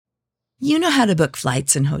You know how to book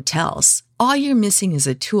flights and hotels. All you're missing is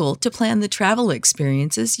a tool to plan the travel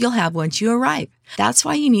experiences you'll have once you arrive. That's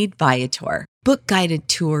why you need Viator. Book guided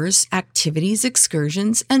tours, activities,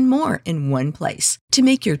 excursions, and more in one place to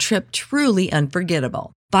make your trip truly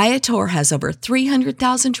unforgettable. Viator has over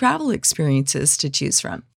 300,000 travel experiences to choose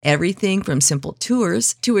from. Everything from simple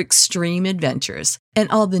tours to extreme adventures and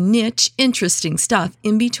all the niche, interesting stuff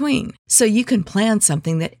in between. So you can plan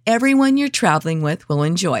something that everyone you're traveling with will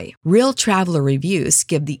enjoy. Real traveler reviews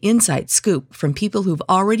give the inside scoop from people who've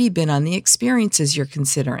already been on the experiences you're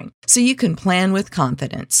considering. So you can plan with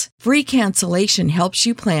confidence. Free cancellation helps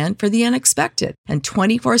you plan for the unexpected. And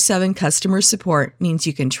 24/7 customer support means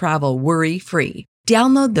you can travel worry-free.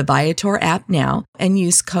 Download the Viator app now and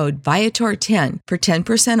use code Viator10 for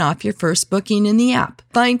 10% off your first booking in the app.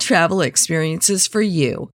 Find travel experiences for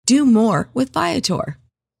you. Do more with Viator.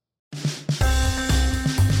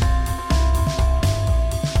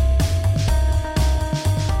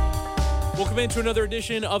 Welcome into another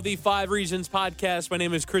edition of the 5 Reasons Podcast. My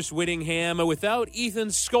name is Chris Whittingham. Without Ethan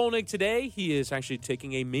Skolnick today, he is actually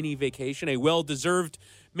taking a mini vacation, a well-deserved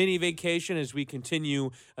mini vacation as we continue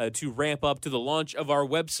to ramp up to the launch of our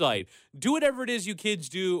website. Do whatever it is you kids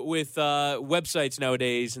do with websites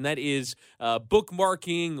nowadays, and that is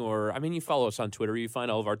bookmarking, or, you follow us on Twitter. You find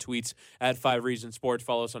all of our tweets at 5 Reasons Sports.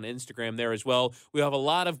 Follow us on Instagram there as well. We have a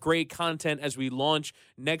lot of great content as we launch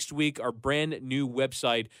next week our brand new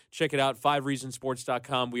website. Check it out,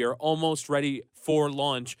 5reasonsports.com. We are almost ready for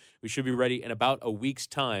launch. We should be ready in about a week's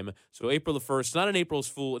time. So April the 1st, not an April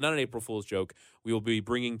Fool's joke, we will be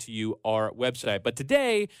bringing to you our website. But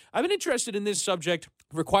today, I've been interested in this subject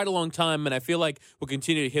for quite a long time, and I feel like we'll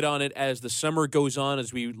continue to hit on it as the summer goes on,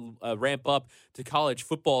 as we ramp up to college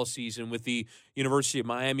football season with the University of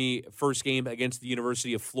Miami first game against the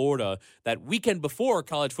University of Florida. That weekend before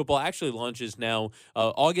college football actually launches now.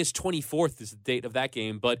 August 24th is the date of that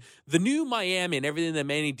game. But the new Miami and everything that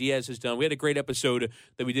Manny Diaz has done, we had a great episode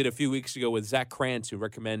that we did a few weeks ago with Zach Krantz, who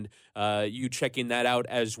recommend you checking that out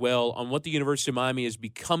as well, on what the University of Miami is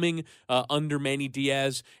becoming under Manny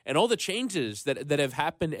Diaz and all the changes that have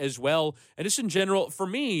happened as well. And just in general, for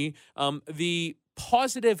me, the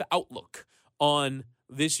positive outlook on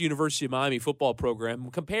this University of Miami football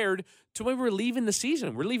program compared to when we were leaving the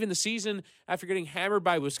season. We're leaving the season after getting hammered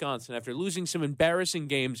by Wisconsin, after losing some embarrassing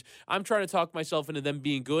games. I'm trying to talk myself into them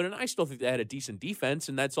being good, and I still think they had a decent defense,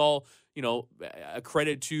 and that's all, a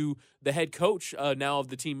credit to the head coach now of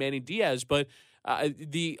the team, Manny Diaz. But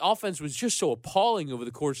the offense was just so appalling over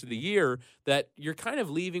the course of the year that you're kind of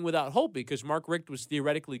leaving without hope, because Mark Richt was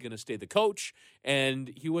theoretically going to stay the coach,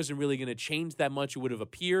 and he wasn't really going to change that much, it would have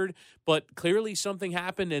appeared. But clearly something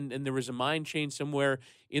happened, and there was a mind change somewhere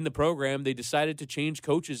in the program. They decided to change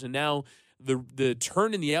coaches, and now the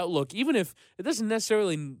turn in the outlook, even if it doesn't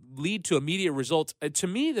necessarily lead to immediate results, to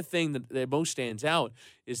me, the thing that most stands out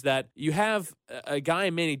is that you have a guy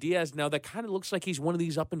in Manny Diaz now that kind of looks like he's one of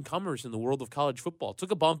these up-and-comers in the world of college football.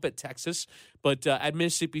 Took a bump at Texas, but at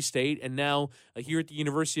Mississippi State, and now here at the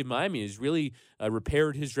University of Miami has really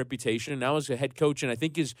repaired his reputation, and now as a head coach, and I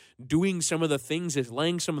think is doing some of the things, is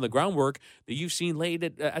laying some of the groundwork that you've seen laid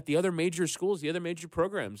at the other major schools, the other major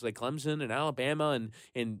programs like Clemson and Alabama,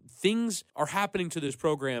 and things are happening to this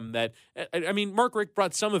program that, Mark Richt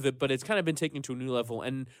brought some of it, but it's kind of been taken to a new level.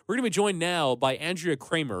 And we're going to be joined now by Andrea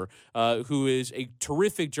Kramer, who is a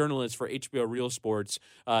terrific journalist for HBO Real Sports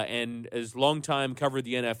and has long time covered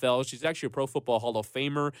the NFL. She's actually a Pro Football Hall of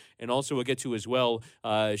Famer, and also we'll get to as well.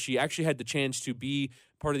 She actually had the chance to be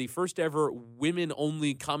part of the first ever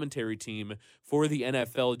women-only commentary team for the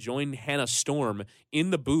NFL, joined Hannah Storm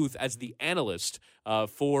in the booth as the analyst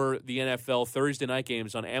for the NFL Thursday night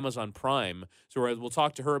games on Amazon Prime. So we'll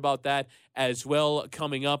talk to her about that as well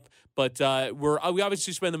coming up. But we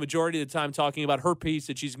obviously spend the majority of the time talking about her piece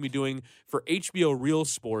that she's going to be doing for HBO Real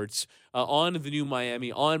Sports on the new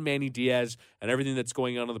Miami, on Manny Diaz, and everything that's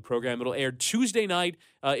going on in the program. It'll air Tuesday night.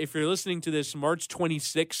 If you're listening to this March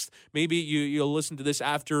 26th, maybe you'll listen to this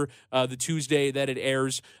after the Tuesday that it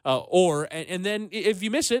airs. And then if you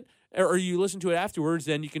miss it, or you listen to it afterwards,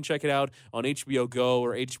 then you can check it out on HBO Go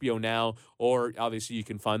or HBO Now, or obviously you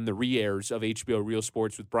can find the re-airs of HBO Real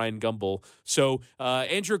Sports with Brian Gumbel. So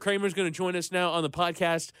Andrew Kramer is going to join us now on the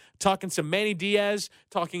podcast, talking some Manny Diaz,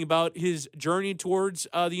 talking about his journey towards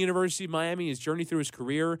the University of Miami, his journey through his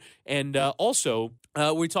career, and also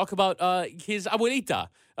we talk about his abuelita,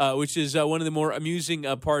 which is one of the more amusing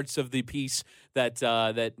parts of the piece that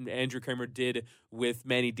Andrew Kramer did with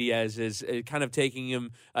Manny Diaz, is kind of taking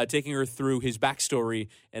her through his backstory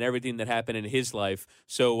and everything that happened in his life.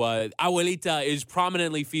 So Abuelita is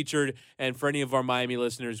prominently featured, and for any of our Miami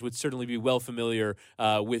listeners would certainly be well familiar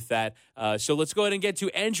with that. So let's go ahead and get to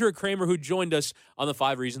Andrea Kramer, who joined us on the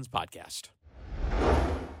 5 Reasons podcast.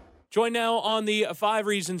 Joined now on the 5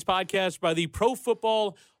 Reasons podcast by the Pro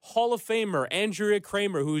Football Hall of Famer, Andrea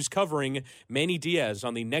Kramer, who's covering Manny Diaz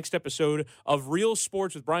on the next episode of Real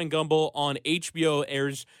Sports with Brian Gumbel on HBO.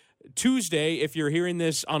 Airs Tuesday. If you're hearing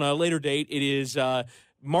this on a later date, it is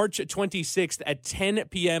March 26th at 10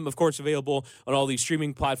 p.m. Of course, available on all these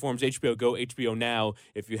streaming platforms, HBO Go, HBO Now,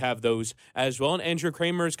 if you have those as well. And Andrea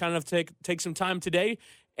Kramer is kind enough to take some time today.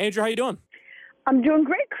 Andrea, how you doing? I'm doing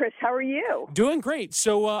great, Chris. How are you? Doing great.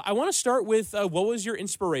 So I want to start with what was your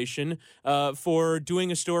inspiration for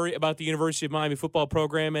doing a story about the University of Miami football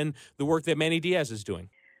program and the work that Manny Diaz is doing?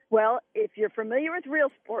 Well, if you're familiar with Real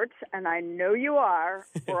Sports, and I know you are,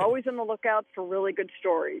 we're always on the lookout for really good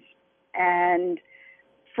stories. And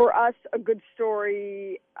for us, a good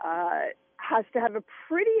story has to have a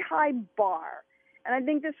pretty high bar. And I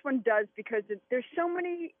think this one does, because there's so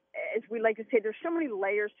many, as we like to say, there's so many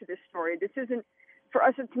layers to this story. This isn't, for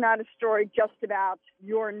us, it's not a story just about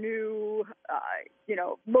your new,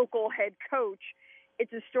 local head coach.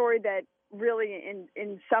 It's a story that really,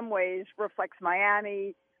 in some ways, reflects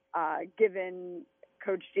Miami, given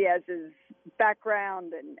Coach Diaz's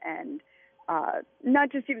background and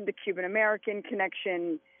not just even the Cuban-American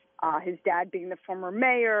connection, his dad being the former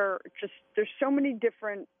mayor. Just there's so many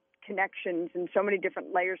different connections and so many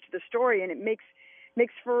different layers to the story, and it makes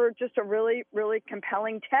for just a really, really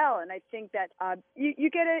compelling tell. And I think that you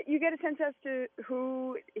get a sense as to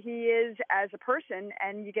who he is as a person,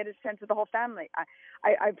 and you get a sense of the whole family.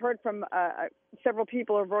 I've heard from several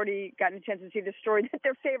people who have already gotten a chance to see the story that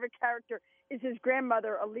their favorite character is his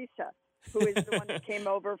grandmother, Elisa, who is the one that came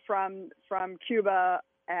over from Cuba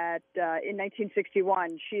in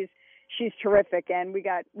 1961. She's terrific, and we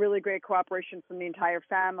got really great cooperation from the entire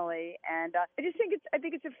family. And I think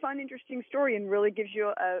it's a fun, interesting story, and really gives you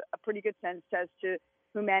a pretty good sense as to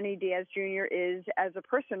who Manny Diaz Jr. is as a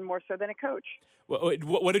person, more so than a coach.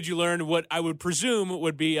 What did you learn? What I would presume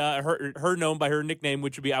would be her known by her nickname,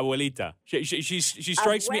 which would be Abuelita. She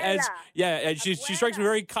strikes Abuela. me as she strikes me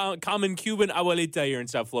very common Cuban Abuelita here in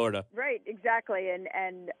South Florida. Right, exactly,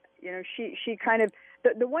 and she kind of.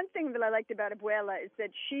 The one thing that I liked about Abuela is that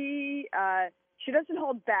she doesn't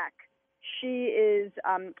hold back. She is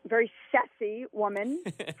very sassy woman,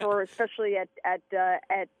 especially at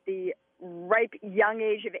the ripe young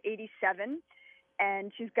age of 87,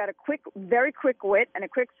 and she's got a very quick wit and a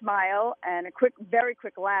quick smile and a very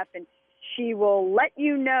quick laugh, and she will let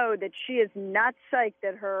you know that she is not psyched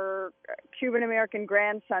that her Cuban-American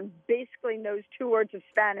grandson basically knows 2 words of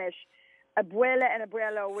Spanish. Abuela and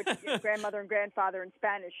abuelo, which is grandmother and grandfather in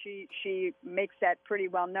Spanish. She makes that pretty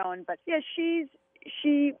well known. But yeah, she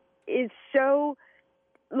is so.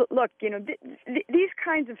 Look, these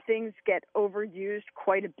kinds of things get overused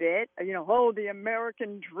quite a bit. The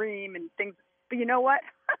American dream and things. But you know what?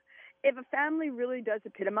 If a family really does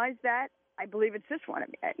epitomize that, I believe it's this one. I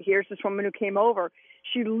mean, here's this woman who came over.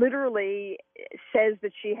 She literally says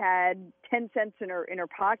that she had 10 cents in her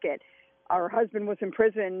pocket. Her husband was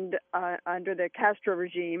imprisoned under the Castro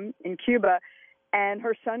regime in Cuba, and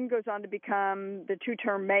her son goes on to become the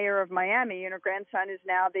 2-term mayor of Miami, and her grandson is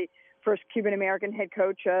now the first Cuban-American head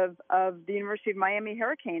coach of the University of Miami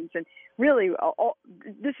Hurricanes. And really,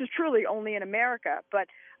 this is truly only in America. But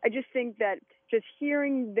I just think that just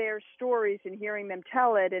hearing their stories and hearing them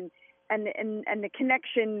tell it, and the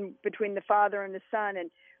connection between the father and the son, and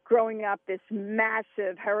growing up this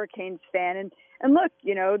massive Hurricanes fan, and look,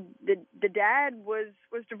 the dad was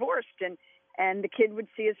divorced, and the kid would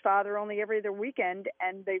see his father only every other weekend,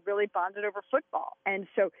 and they really bonded over football. And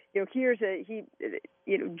so,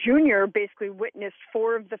 Junior basically witnessed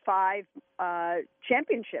 4 of the 5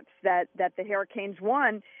 championships that the Hurricanes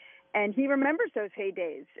won, and he remembers those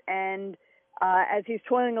heydays. And as he's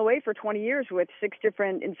toiling away for 20 years with 6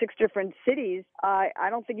 different cities, I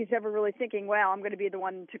don't think he's ever really thinking, well, I'm going to be the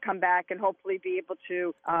one to come back and hopefully be able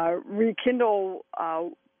to rekindle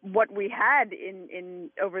what we had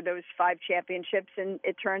in over those 5 championships. And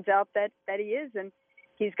it turns out that he is, and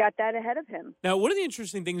he's got that ahead of him. Now, one of the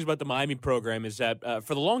interesting things about the Miami program is that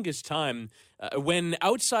for the longest time, when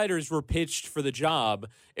outsiders were pitched for the job,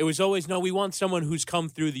 it was always, no, we want someone who's come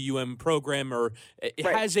through the UM program or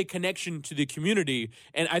has a connection to the community.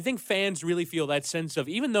 And I think fans really feel that sense of,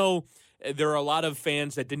 even though there are a lot of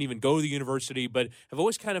fans that didn't even go to the university, but have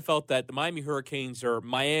always kind of felt that the Miami Hurricanes are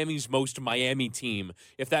Miami's most Miami team,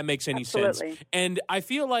 if that makes any sense. And I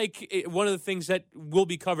feel like one of the things that will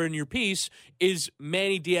be covered in your piece is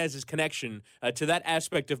Manny Diaz's connection to that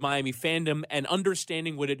aspect of Miami fandom and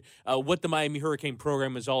understanding what the Miami Hurricane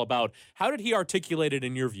program is all about. How did he articulate it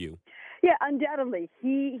in your view? Yeah, undoubtedly.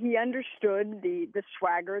 He understood the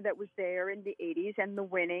swagger that was there in the 80s and the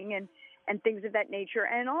winning and things of that nature.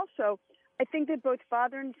 And also, I think that both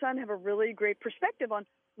father and son have a really great perspective on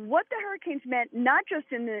what the Hurricanes meant, not just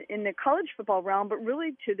in the college football realm, but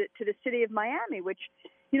really to the city of Miami, which,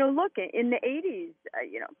 look, in the 80s,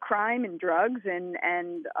 crime and drugs and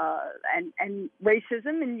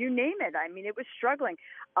racism and you name it. I mean, it was struggling.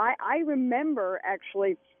 I remember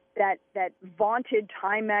actually that vaunted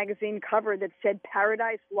Time magazine cover that said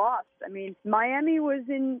Paradise Lost. I mean, Miami was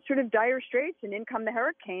in sort of dire straits, and in come the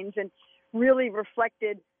Hurricanes, and really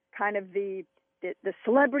reflected kind of the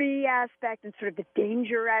celebrity aspect and sort of the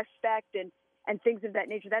danger aspect and things of that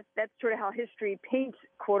nature. That's sort of how history paints,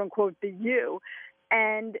 quote unquote, the U.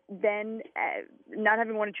 And then not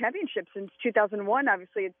having won a championship since 2001,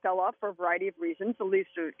 obviously it fell off for a variety of reasons, at least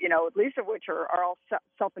of which are all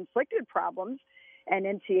self-inflicted problems and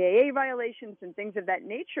NCAA violations and things of that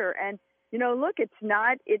nature. And, look, it's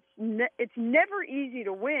never easy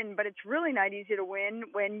to win, but it's really not easy to win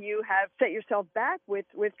when you have set yourself back with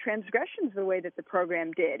transgressions the way that the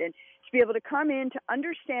program did. And to be able to come in to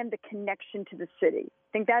understand the connection to the city. I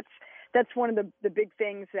think that's one of the big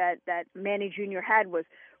things that Manny Jr. had, was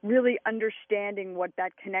really understanding what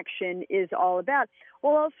that connection is all about.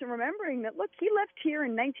 While also remembering that, look, he left here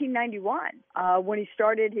in 1991 when he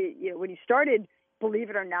started,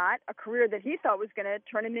 believe it or not, a career that he thought was going to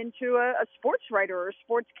turn him into a sports writer or a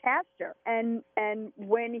sportscaster. And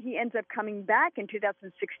when he ends up coming back in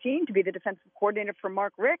 2016 to be the defensive coordinator for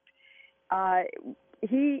Mark Richt,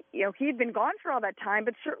 he had been gone for all that time,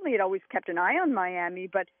 but certainly had always kept an eye on Miami.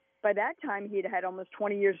 But by that time, he'd had almost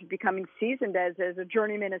 20 years of becoming seasoned as a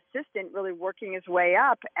journeyman assistant, really working his way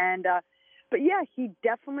up. And but yeah, he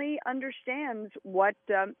definitely understands what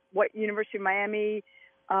University of Miami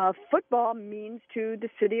football means to the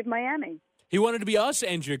city of Miami. He wanted to be us,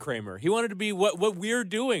 Andrea Kramer. He wanted to be what we're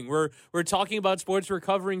doing. We're talking about sports. We're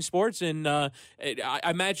covering sports, and I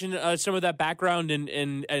imagine some of that background.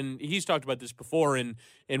 And he's talked about this before, in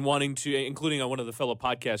wanting to, including on one of the fellow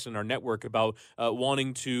podcasts in our network, about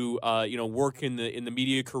wanting to work in the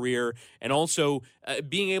media career, and also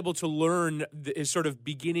being able to learn his sort of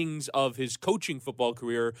beginnings of his coaching football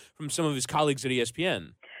career from some of his colleagues at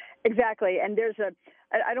ESPN. Exactly, and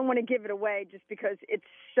I don't want to give it away just because it's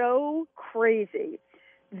so crazy.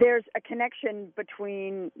 There's a connection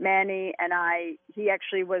between Manny and I. He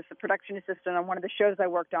actually was the production assistant on one of the shows I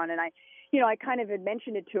worked on, and I kind of had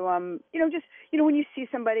mentioned it to him. When you see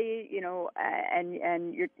somebody,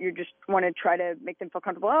 and you just want to try to make them feel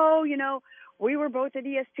comfortable. Oh, we were both at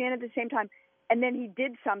ESPN at the same time, and then he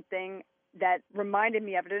did something that reminded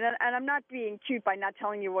me of it. And I'm not being cute by not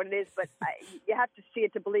telling you what it is, but you have to see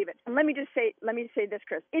it to believe it. And let me say this,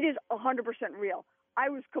 Chris. It is 100% real. I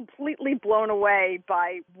was completely blown away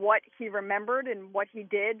by what he remembered and what he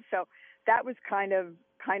did. So that was kind of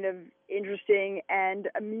interesting and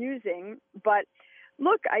amusing. But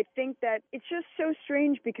look, I think that it's just so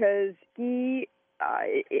strange because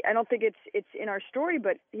I don't think it's in our story,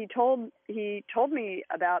 but he told me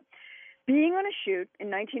about being on a shoot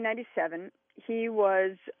in 1997. He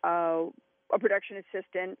was a production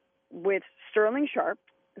assistant with Sterling Sharp,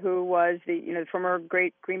 who was the former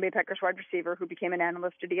great Green Bay Packers wide receiver who became an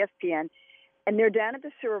analyst at ESPN. And they're down at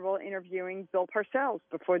the Super Bowl interviewing Bill Parcells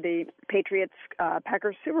before the Patriots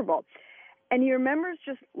Packers Super Bowl. And he remembers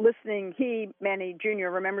just listening, Manny Jr.,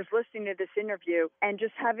 remembers listening to this interview and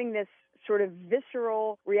just having this sort of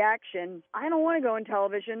visceral reaction. I don't want to go on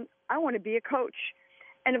television. I want to be a coach.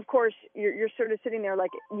 And of course, you're sort of sitting there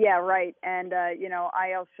like, yeah, right. And,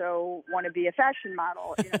 I also want to be a fashion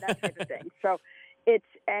model, that type of thing. So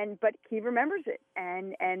but he remembers it.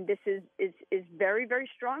 And this is very, very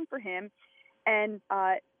strong for him. And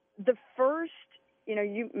the first,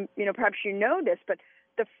 perhaps this, but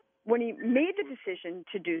when he made the decision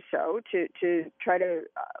to do so, to try to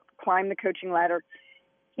climb the coaching ladder,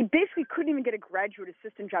 he basically couldn't even get a graduate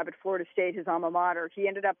assistant job at Florida State, his alma mater. He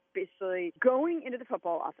ended up basically going into the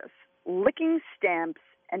football office, licking stamps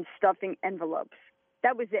and stuffing envelopes.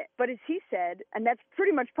 That was it. But as he said, and that's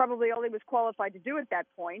pretty much probably all he was qualified to do at that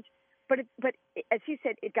point, but as he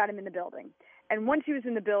said, it got him in the building. And once he was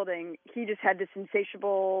in the building, he just had this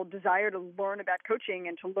insatiable desire to learn about coaching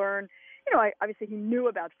and to learn, obviously he knew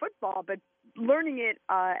about football, but learning it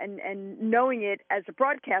and knowing it as a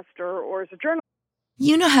broadcaster or as a journalist.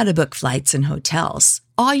 You know how to book flights and hotels.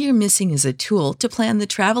 All you're missing is a tool to plan the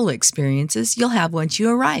travel experiences you'll have once you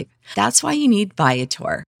arrive. That's why you need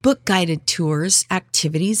Viator. Book guided tours,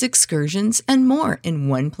 activities, excursions, and more in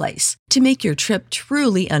one place to make your trip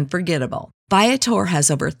truly unforgettable. Viator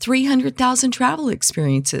has over 300,000 travel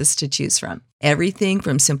experiences to choose from. Everything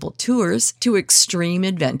from simple tours to extreme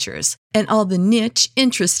adventures and all the niche,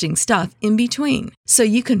 interesting stuff in between. So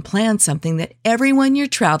you can plan something that everyone you're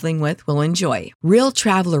traveling with will enjoy. Real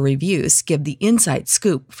traveler reviews give the inside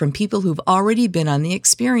scoop from people who've already been on the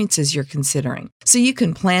experiences you're considering. So you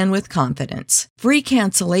can plan with confidence. Free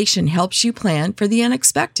cancellation helps you plan for the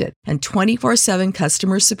unexpected. And 24/7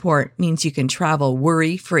 customer support means you can travel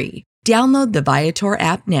worry-free. Download the Viator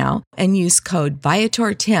app now and use code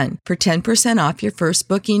Viator10 for 10% off your first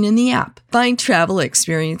booking in the app. Find travel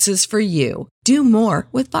experiences for you. Do more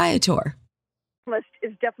with Viator.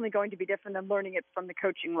 Is definitely going to be different than learning it from the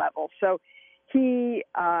coaching level. So he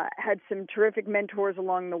had some terrific mentors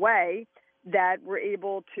along the way that were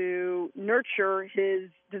able to nurture his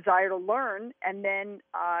desire to learn, and then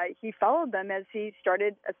he followed them as he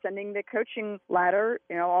started ascending the coaching ladder.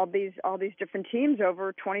 All these different teams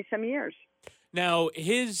over 20-some years. Now,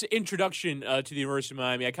 his introduction to the University of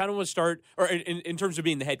Miami, I kind of want to start, or in terms of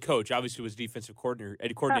being the head coach, obviously was defensive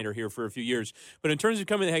coordinator here for a few years. But in terms of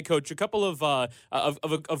becoming the head coach, a couple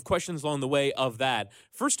of questions along the way of that.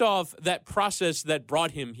 First off, that process that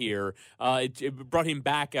brought him here, it brought him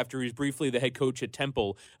back after he was briefly the head coach at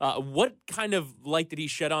Temple. What kind of light did he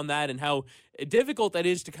shed on that, and how difficult that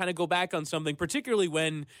is to kind of go back on something, particularly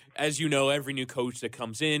when, as you know, every new coach that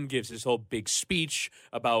comes in gives this whole big speech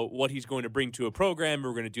about what he's going to bring to a program.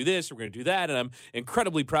 We're going to do this, we're going to do that, and I'm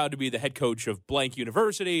incredibly proud to be the head coach of blank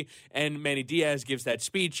university. And Manny Diaz gives that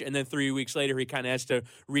speech, and then 3 weeks later, he kind of has to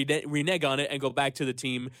renege on it and go back to the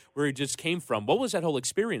team where he just came from. What was that whole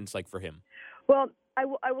experience like for him? Well, I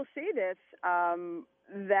will say this,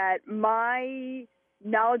 that my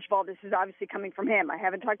knowledge of all this is obviously coming from him. I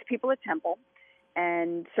haven't talked to people at Temple,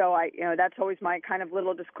 and so that's always my kind of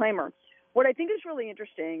little disclaimer. What I think is really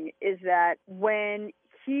interesting is that when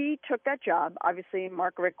he took that job, obviously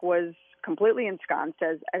Mark Richt was completely ensconced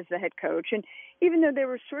as the head coach, and even though there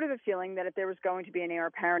was sort of a feeling that if there was going to be an heir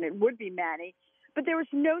apparent, it would be Manny, but there was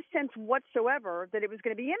no sense whatsoever that it was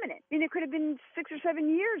going to be imminent. I mean, it could have been 6 or 7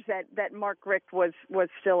 years that Mark Richt was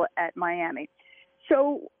still at Miami.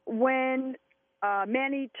 So when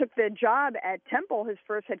Manny took the job at Temple, his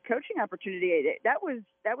first head coaching opportunity, that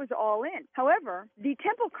was all in. However, the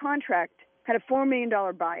Temple contract had a $4 million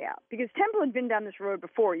buyout because Temple had been down this road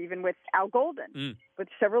before, even with Al Golden, with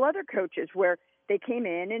several other coaches, where they came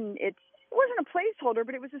in and it wasn't a placeholder,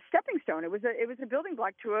 but it was a stepping stone. It was a building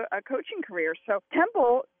block to a coaching career. So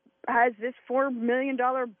Temple has this $4 million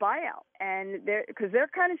buyout, and because they're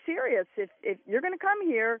kind of serious. If you're going to come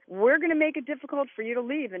here, we're going to make it difficult for you to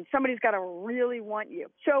leave, and somebody's got to really want you.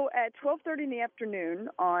 So at 12:30 in the afternoon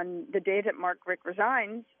on the day that Mark Richt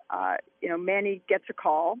resigns, Manny gets a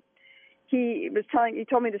call. He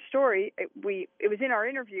told me the story. It was in our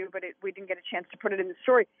interview, but we didn't get a chance to put it in the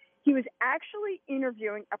story. He was actually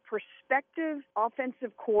interviewing a prospective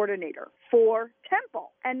offensive coordinator for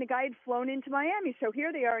Temple, and the guy had flown into Miami. So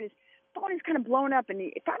here they are, and his phone is kind of blown up, and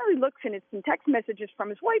he finally looks, and it's some text messages from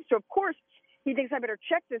his wife. So, of course, he thinks, I better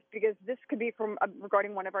check this because this could be from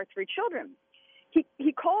regarding one of our 3 children.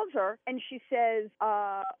 He calls her, and she says,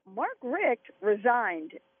 Mark Richt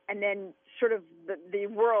resigned, and then sort of the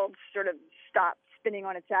world sort of stopped spinning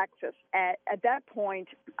on its axis. At that point,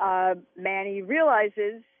 Manny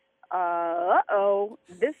realizes,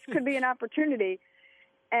 this could be an opportunity.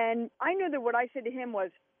 And I knew that what I said to him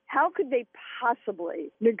was, how could they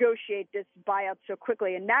possibly negotiate this buyout so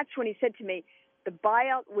quickly? And that's when he said to me, the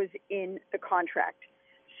buyout was in the contract.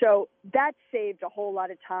 So that saved a whole lot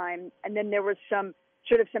of time. And then there was some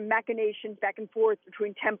machinations back and forth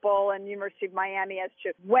between Temple and the University of Miami as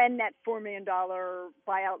to when that $4 million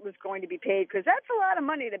buyout was going to be paid, because that's a lot of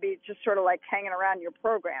money to be just sort of like hanging around your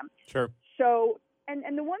program. Sure. So,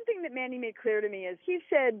 and the one thing that Manny made clear to me is he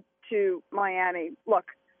said to Miami, look,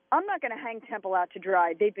 I'm not going to hang Temple out to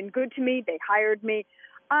dry. They've been good to me. They hired me.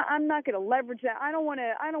 I'm not going to leverage that. I don't want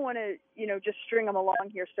to, just string them along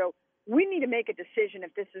here. So we need to make a decision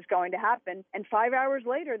if this is going to happen. And 5 hours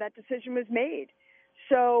later, that decision was made.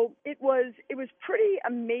 So it was pretty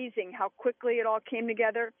amazing how quickly it all came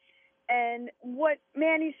together. And what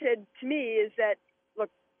Manny said to me is that, look,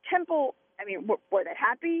 Temple, I mean, were they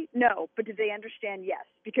happy? No. But did they understand? Yes.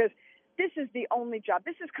 Because this is the only job.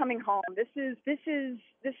 This is coming home. This is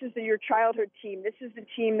your childhood team. This is the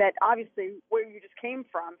team that obviously where you just came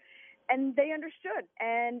from. and they understood,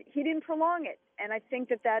 and he didn't prolong it. And I think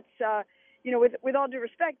that that's, with all due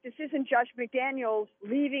respect, this isn't Josh McDaniels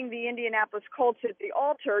leaving the Indianapolis Colts at the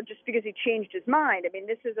altar just because he changed his mind. I mean,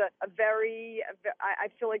 this is I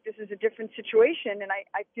feel like this is a different situation, and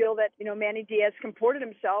I feel that, Manny Diaz comported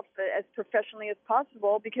himself as professionally as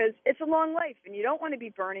possible because it's a long life, and you don't want to be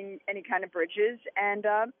burning any kind of bridges, and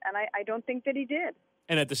I don't think that he did.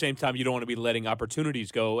 And at the same time, you don't want to be letting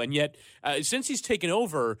opportunities go. And yet, since he's taken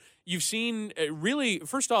over, you've seen really,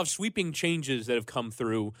 first off, sweeping changes that have come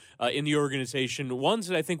through in the organization, ones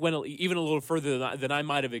that I think went even a little further than I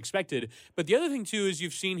might have expected. But the other thing, too, is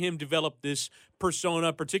you've seen him develop this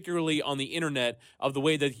persona, particularly on the internet, of the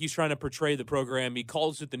way that he's trying to portray the program. He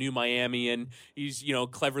calls it the new Miami, and he's,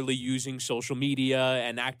 cleverly using social media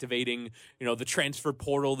and activating, the transfer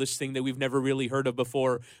portal, this thing that we've never really heard of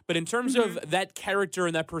before. But in terms of that character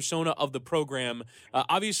and that persona of the program,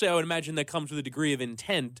 obviously I would imagine that comes with a degree of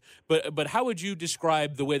intent, but how would you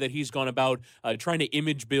describe the way that he's gone about trying to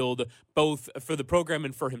image build both for the program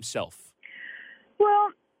and for himself? Well,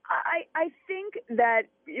 I think that,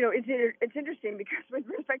 it's interesting because with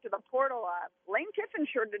respect to the portal, Lane Kiffin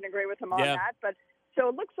sure didn't agree with him on that. But so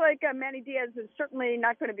it looks like Manny Diaz is certainly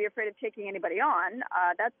not going to be afraid of taking anybody on.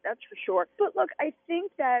 That's for sure. But look, I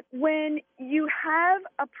think that when you have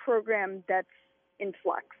a program that's in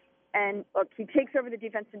flux, and look, he takes over the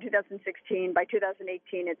defense in 2016. By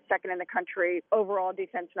 2018, it's second in the country, overall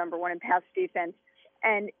defense number one in pass defense.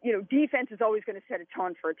 And, defense is always going to set a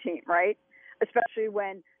tone for a team, right? Especially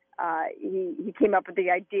when he came up with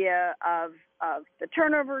the idea of the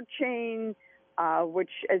turnover chain,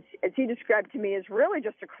 which, as he described to me, is really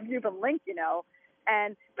just a Cuban link,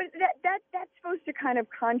 But that's supposed to kind of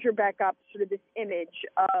conjure back up sort of this image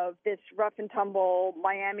of this rough and tumble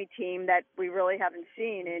Miami team that we really haven't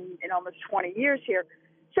seen in almost 20 years here.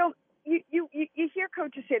 So you hear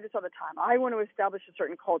coaches say this all the time. I want to establish a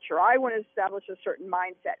certain culture. I want to establish a certain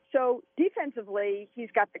mindset. So defensively, he's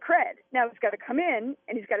got the cred. Now he's got to come in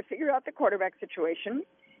and he's got to figure out the quarterback situation.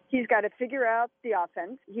 He's got to figure out the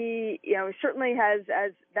offense. He, certainly has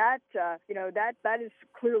that is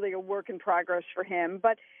clearly a work in progress for him.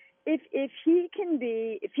 But if he can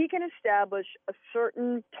establish a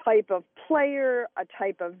certain type of player, a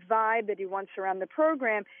type of vibe that he wants around the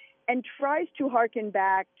program, and tries to harken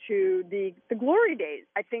back to the glory days,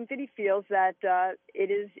 I think that he feels that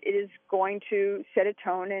it is going to set a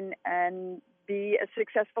tone and be a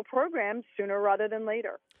successful program sooner rather than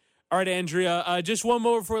later. All right, Andrea, just one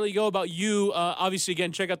more before we go about you. Obviously,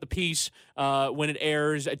 again, check out the piece when it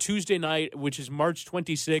airs Tuesday night, which is March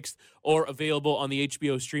 26th, or available on the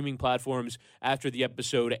HBO streaming platforms after the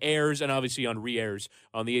episode airs, and obviously on re-airs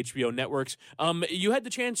on the HBO networks. You had the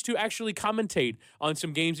chance to actually commentate on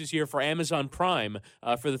some games this year for Amazon Prime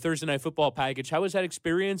for the Thursday Night Football package. How was that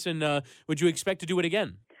experience, and would you expect to do it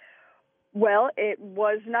again? Well, it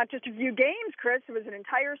was not just a few games, Chris. It was an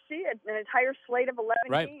entire slate of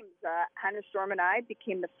 11 games. Hannah Storm and I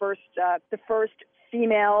became the first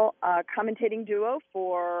female commentating duo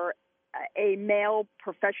for a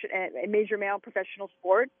major male professional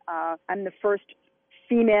sport. I'm the first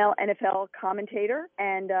female NFL commentator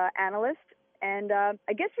and analyst. And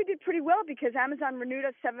I guess we did pretty well because Amazon renewed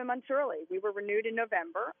us 7 months early. We were renewed in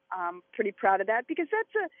November. I'm pretty proud of that because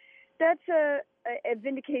that's a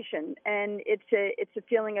vindication, and it's a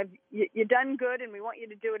feeling of you've done good and we want you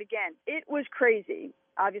to do it again. It was crazy.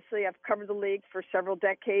 Obviously, I've covered the league for several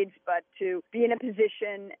decades, but to be in a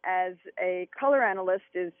position as a color analyst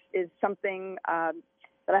is something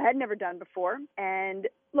that I had never done before. And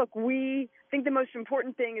look, I think the most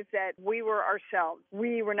important thing is that we were ourselves.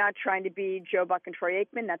 We were not trying to be Joe Buck and Troy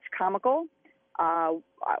Aikman. That's comical. I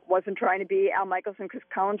wasn't trying to be Al Michaels and Chris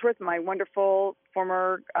Collinsworth, my wonderful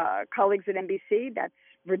former colleagues at NBC. That's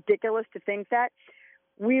ridiculous to think that.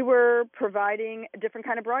 We were providing a different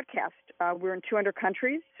kind of broadcast. We're in 200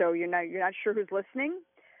 countries, so you're not sure who's listening,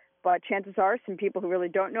 but chances are some people who really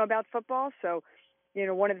don't know about football. So,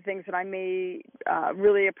 one of the things that I made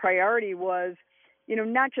really a priority was,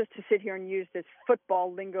 not just to sit here and use this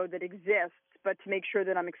football lingo that exists, but to make sure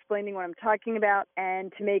that I'm explaining what I'm talking about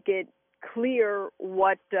and to make it clear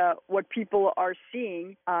what people are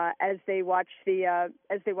seeing as they watch the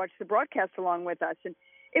broadcast along with us. And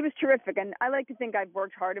it was terrific. And I like to think I've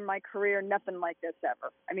worked hard in my career. Nothing like this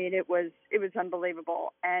ever. I mean, it was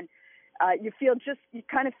unbelievable. And you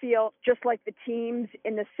kind of feel just like the teams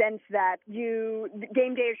in the sense that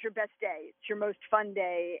game day is your best day. It's your most fun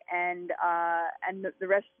day, and the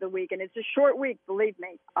rest of the week. And it's a short week, believe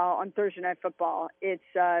me, on Thursday Night Football. It's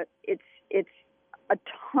a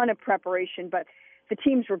ton of preparation, but the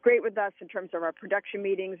teams were great with us in terms of our production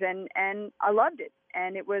meetings, and I loved it.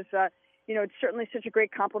 and it was it's certainly such a great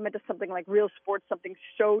compliment to something like Real Sports, something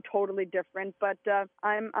so totally different. But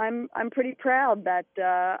I'm pretty proud that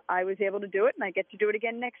I was able to do it, and I get to do it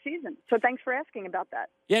again next season. So thanks for asking about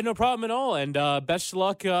that. Yeah, no problem at all. And best of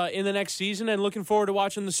luck in the next season, and looking forward to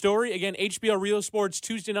watching the story. Again, HBO Real Sports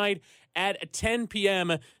Tuesday night at 10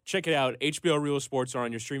 p.m. Check it out. HBO Real Sports are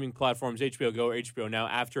on your streaming platforms, HBO Go, HBO Now,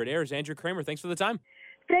 after it airs. Andrea Kremer, thanks for the time.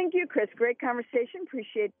 Thank you, Chris. Great conversation.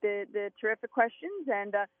 Appreciate the terrific questions,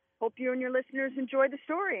 and hope you and your listeners enjoy the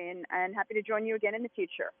story, and happy to join you again in the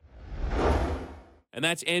future. And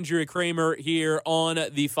that's Andrea Kremer here on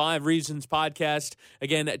the 5 Reasons podcast.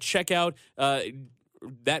 Again, check out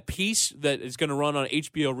that piece that is going to run on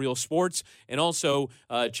HBO Real Sports, and also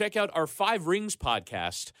check out our 5 Rings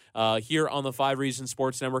podcast here on the 5 Reasons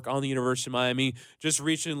Sports Network on the University of Miami. Just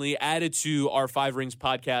recently added to our 5 Rings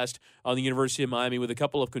podcast on the University of Miami with a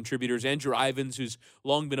couple of contributors. Andrew Ivins, who's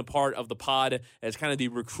long been a part of the pod as kind of the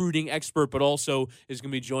recruiting expert, but also is going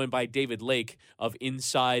to be joined by David Lake of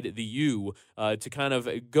Inside the U to kind of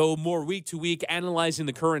go more week to week, analyzing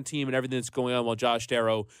the current team and everything that's going on, while Josh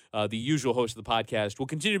Darrow, the usual host of the podcast, will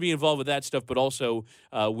continue to be involved with that stuff, but also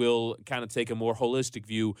will kind of take a more holistic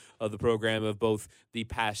view of the program of both the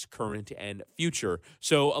past, current, and future.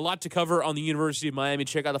 So a lot to cover on the University of Miami.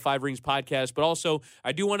 Check out the 5 Rings podcast, but also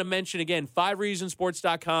I do want to mention again,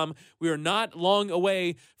 5reasonsports.com. We are not long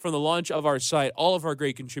away from the launch of our site. All of our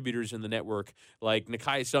great contributors in the network, like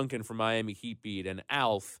Nekias Duncan from Miami Heat Beat, and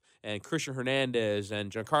Alf, and Christian Hernandez,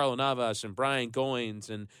 and Giancarlo Navas, and Brian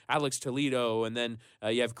Goins, and Alex Toledo, and then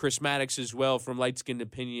you have Chris Maddox as well from Light Skinned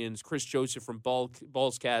Opinions, Chris Joseph from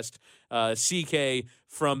Ballscast, CK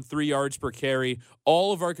from 3 Yards Per Carry.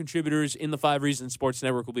 All of our contributors in the 5 Reasons Sports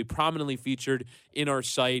Network will be prominently featured in our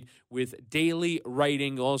site with daily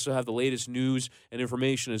writing. We'll also have the latest news and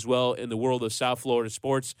information as well in the world of South Florida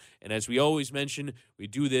sports. And as we always mention, we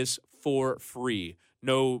do this for free.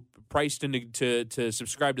 No price to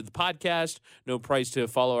subscribe to the podcast, no price to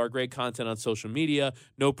follow our great content on social media,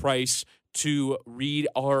 no price to read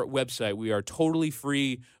our website. We are totally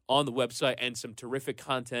free on the website, and some terrific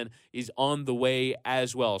content is on the way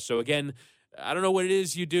as well. So again, I don't know what it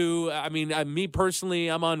is you do. I mean, me personally,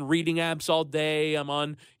 I'm on reading apps all day. I'm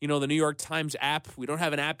on, the New York Times app. We don't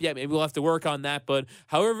have an app yet. Maybe we'll have to work on that. But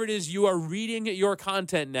however it is you are reading your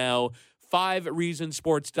content now,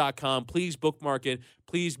 5reasonsports.com. Please bookmark it.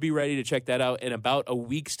 Please be ready to check that out in about a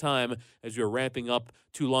week's time as we're ramping up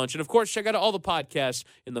to launch. And, of course, check out all the podcasts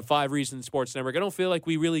in the 5 Reasons Sports Network. I don't feel like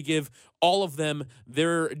we really give all of them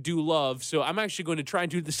their due love, so I'm actually going to try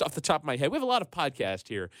and do this off the top of my head. We have a lot of podcasts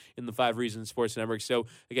here in the 5 Reasons Sports Network. So,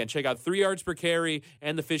 again, check out 3 Yards Per Carry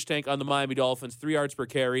and the Fish Tank on the Miami Dolphins. 3 Yards Per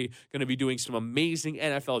Carry, going to be doing some amazing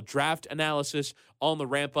NFL draft analysis on the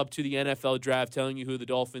ramp up to the NFL draft, telling you who the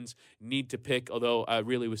Dolphins need to pick, although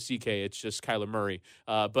really with CK, it's just Kyler Murray.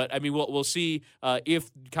 But, I mean, we'll see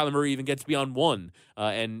if Kyler Murray even gets beyond 1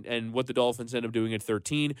 and what the Dolphins end up doing at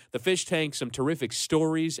 13. The Fish Tank, some terrific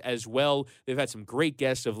stories as well. They've had some great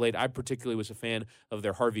guests of late. I particularly was a fan of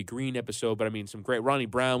their Harvey Green episode, but I mean, some great. Ronnie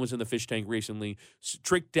Brown was in the Fish Tank recently.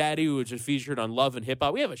 Trick Daddy, who was just featured on Love and Hip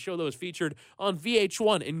Hop. We have a show that was featured on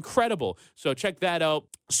VH1. Incredible. So check that out.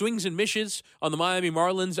 Swings and Mishes on the Miami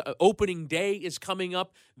Marlins. Opening day is coming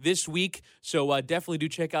up this week, so definitely do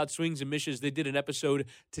check out Swings and Mishes. They did an episode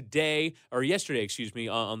yesterday,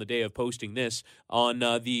 on the day of posting this, on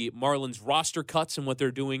the Marlins roster cuts and what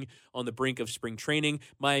they're doing on the brink of spring training.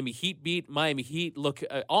 Miami Heat beat. Miami Heat look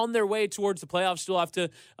on their way towards the playoffs. Still have to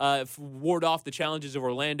ward off the challenges of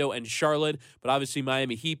Orlando and Charlotte, but obviously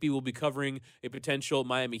Miami Heat beat will be covering a potential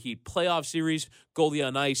Miami Heat playoff series. Goldie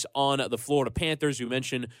on Ice on the Florida Panthers. We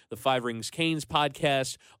mentioned the 5 Rings Canes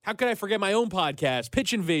podcast. How could I forget my own podcast,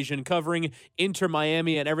 Pitch Invasion, covering Inter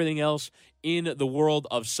Miami and everything else in the world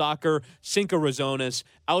of soccer. Cinco Razones,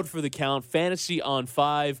 Out for the Count, Fantasy on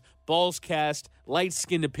 5, Ballscast, Light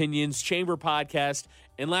Skinned Opinions, Chamber Podcast,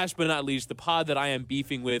 and last but not least, the pod that I am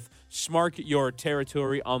beefing with, Smart Your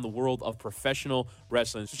Territory on the world of professional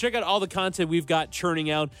wrestling. So check out all the content we've got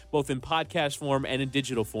churning out, both in podcast form and in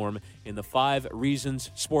digital form, in the 5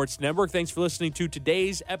 Reasons Sports Network. Thanks for listening to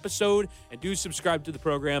today's episode, and do subscribe to the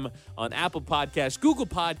program on Apple Podcasts, Google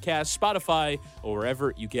Podcasts, Spotify, or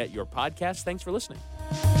wherever you get your podcasts. Thanks for listening.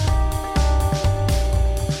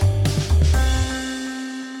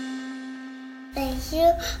 Thank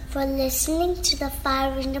you for listening to the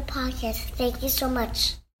 5 Reasons Podcast. Thank you so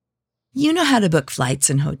much. You know how to book flights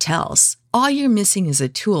and hotels. All you're missing is a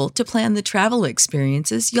tool to plan the travel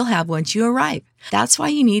experiences you'll have once you arrive. That's why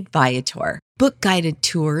you need Viator. Book guided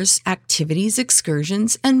tours, activities,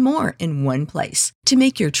 excursions, and more in one place to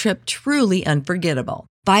make your trip truly unforgettable.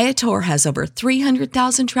 Viator has over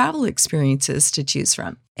 300,000 travel experiences to choose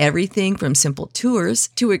from. Everything from simple tours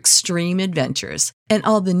to extreme adventures and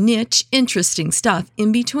all the niche, interesting stuff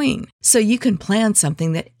in between. So you can plan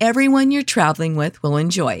something that everyone you're traveling with will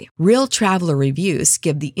enjoy. Real traveler reviews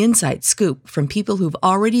give the inside scoop from people who've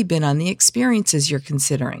already been on the experiences you're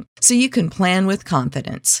considering. So you can plan with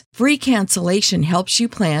confidence. Free cancellation helps you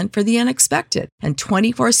plan for the unexpected. And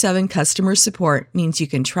 24/7 customer support means you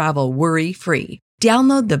can travel worry-free.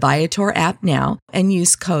 Download the Viator app now and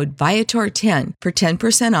use code Viator10 for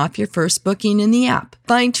 10% off your first booking in the app.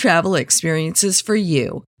 Find travel experiences for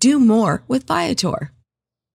you. Do more with Viator.